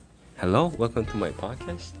Hello, welcome to my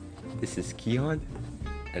podcast. This is Keon,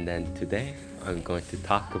 and then today I'm going to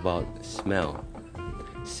talk about smell.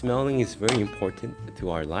 Smelling is very important to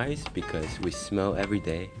our lives because we smell every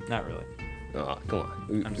day. Not really. Oh, come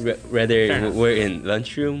on. I'm just- Whether Fair enough. we're in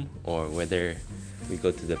lunchroom or whether we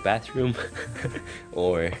go to the bathroom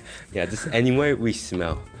or just anywhere we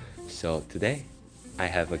smell. So today I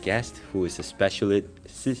have a guest who is a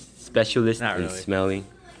specialist Not in really. smelling,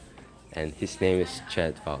 and his name is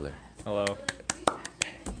Chad Fowler. Hello.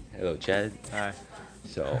 Hello, Chad. Hi.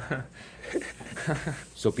 So,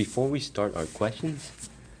 so before we start our questions,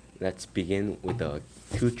 let's begin with a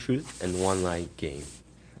two truth and one lie game.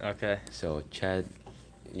 Okay. So, Chad,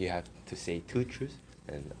 you have to say two truths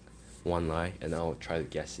and one lie, and I'll try to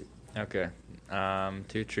guess it. Okay.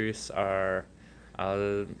 Two truths are,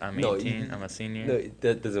 I'm 18. No, I'm a senior. No,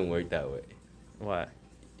 that doesn't work that way. What?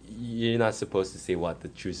 You're not supposed to say what the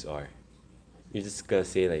truths are. You're just gonna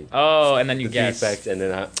say like Oh, and then you the guess. three facts, and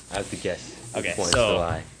then I have to guess Okay, which one's so- the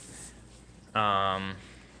lie.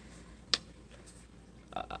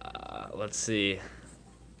 Let's see.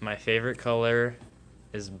 My favorite color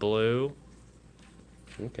is blue.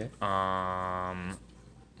 Okay.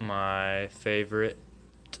 My favorite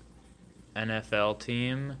NFL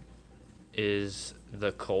team is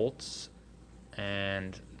the Colts,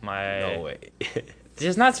 and my. No way.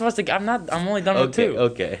 Just not supposed to. I'm not. I'm only done with Okay. two.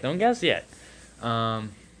 Okay. Don't guess yet.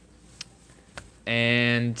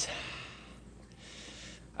 And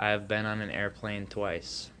I've been on an airplane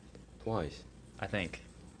twice, Twice. I think.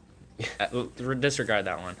 Disregard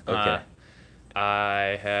that one. Okay.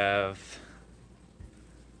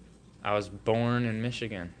 I was born in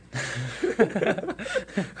Michigan.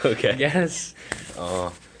 Okay. Yes.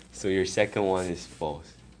 So your second one is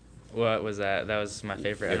false. What was that? That was my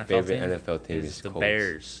favorite Your NFL favorite team. NFL team Is is the Colts.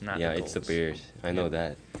 Bears, not Yeah, the it's the Colts. Bears. I know Yeah.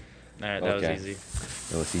 that. All right, that Okay. was easy.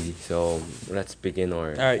 That was easy. So let's begin our.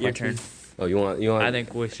 All right, your question. turn. Oh, you want? I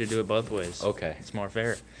think we should do it both ways. Okay. It's more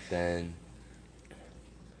fair. Then.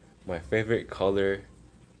 My favorite color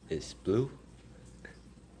is blue.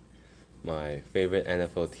 My favorite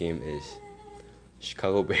NFL team is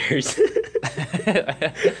Chicago Bears.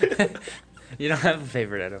 You don't have a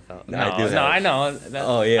favorite NFL. No, I do have. No, I know. That-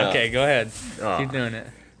 Oh, yeah. Okay, go ahead. Oh. Keep doing it.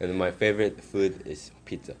 And my favorite food is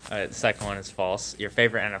pizza. All right, the second one is false. Your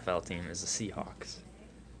favorite NFL team is the Seahawks.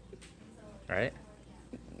 Right?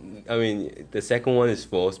 I mean, the second one is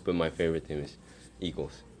false, but my favorite team is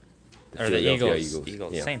Eagles. Or the Philadelphia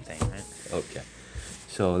Eagles. Yeah. Same thing, right? Okay.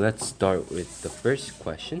 So let's start with the first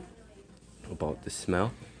question about the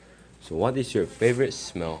smell. So what is your favorite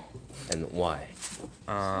smell and why?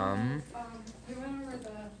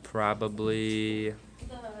 Probably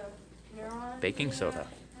baking soda.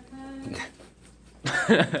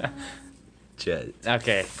 Jed.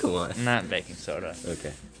 Okay, Come on. not baking soda.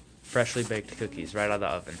 Okay. Freshly baked cookies right out of the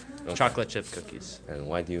oven. Okay. Chocolate chip cookies. And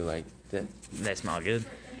why do you like that? They smell good.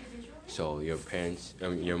 So your parents,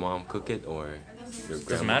 your mom cook it or your grandma?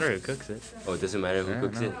 Doesn't matter who cooks it. Oh, it doesn't matter who Yeah,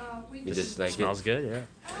 cooks no. it? You just like smells it? good,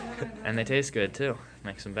 yeah. And they taste good too.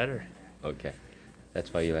 Makes them better. Okay.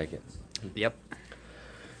 That's why you like it. Yep.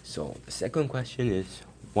 So the second question is,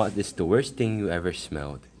 what is the worst thing you ever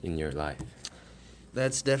smelled in your life?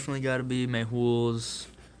 That's definitely got to be Mehul's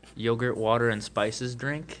yogurt, water, and spices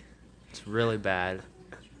drink. It's really bad.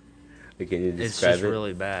 Like, can you It's describe just it?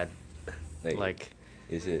 really bad. Like, Like,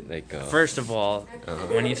 is it like first of all, Uh-huh.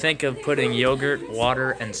 when you think of putting yogurt,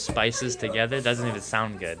 water, and spices together, it doesn't even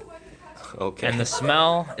sound good. Okay. And the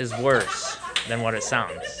smell is worse than what it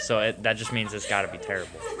sounds. So that just means it's got to be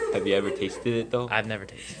terrible. Have you ever tasted it though? I've never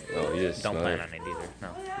tasted it. Oh, you just Don't smell plan it. on it either.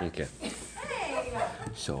 No. Okay.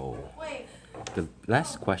 So, the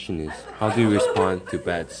last question is, how do you respond to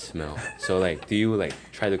bad smell? So, like, do you like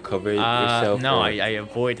try to cover it yourself? No, or- I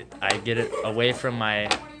avoid it. I get it away from my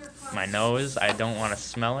nose. I don't want to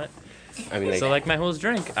smell it. I mean, like, So like Mehul's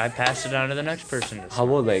drink, I pass it on to the next person. To how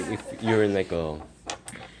smell. about like if you're in like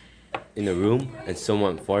in a room and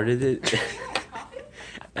someone farted it,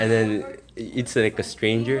 and then it's like a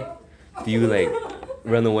stranger, do you like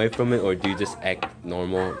run away from it or do you just act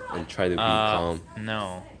normal and try to be calm?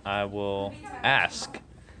 No, I will ask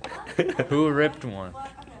who ripped one.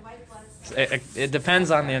 It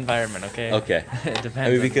depends on the environment, okay? Okay. It depends. I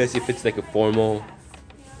mean, on- because if it's like a formal,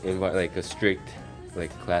 like a strict,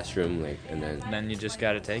 like classroom, like, and then then you just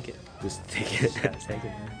gotta take it. just take You just it. gotta take it.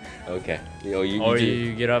 Man. Okay. You know, you Or do-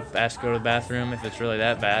 you get up, ask to go to the bathroom if it's really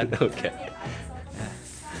that bad. Okay.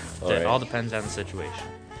 It all depends on the situation.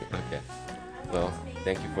 Okay. Well,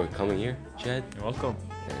 thank you for coming here, Chad. You're welcome.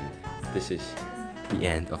 And this is the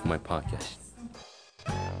end of my podcast.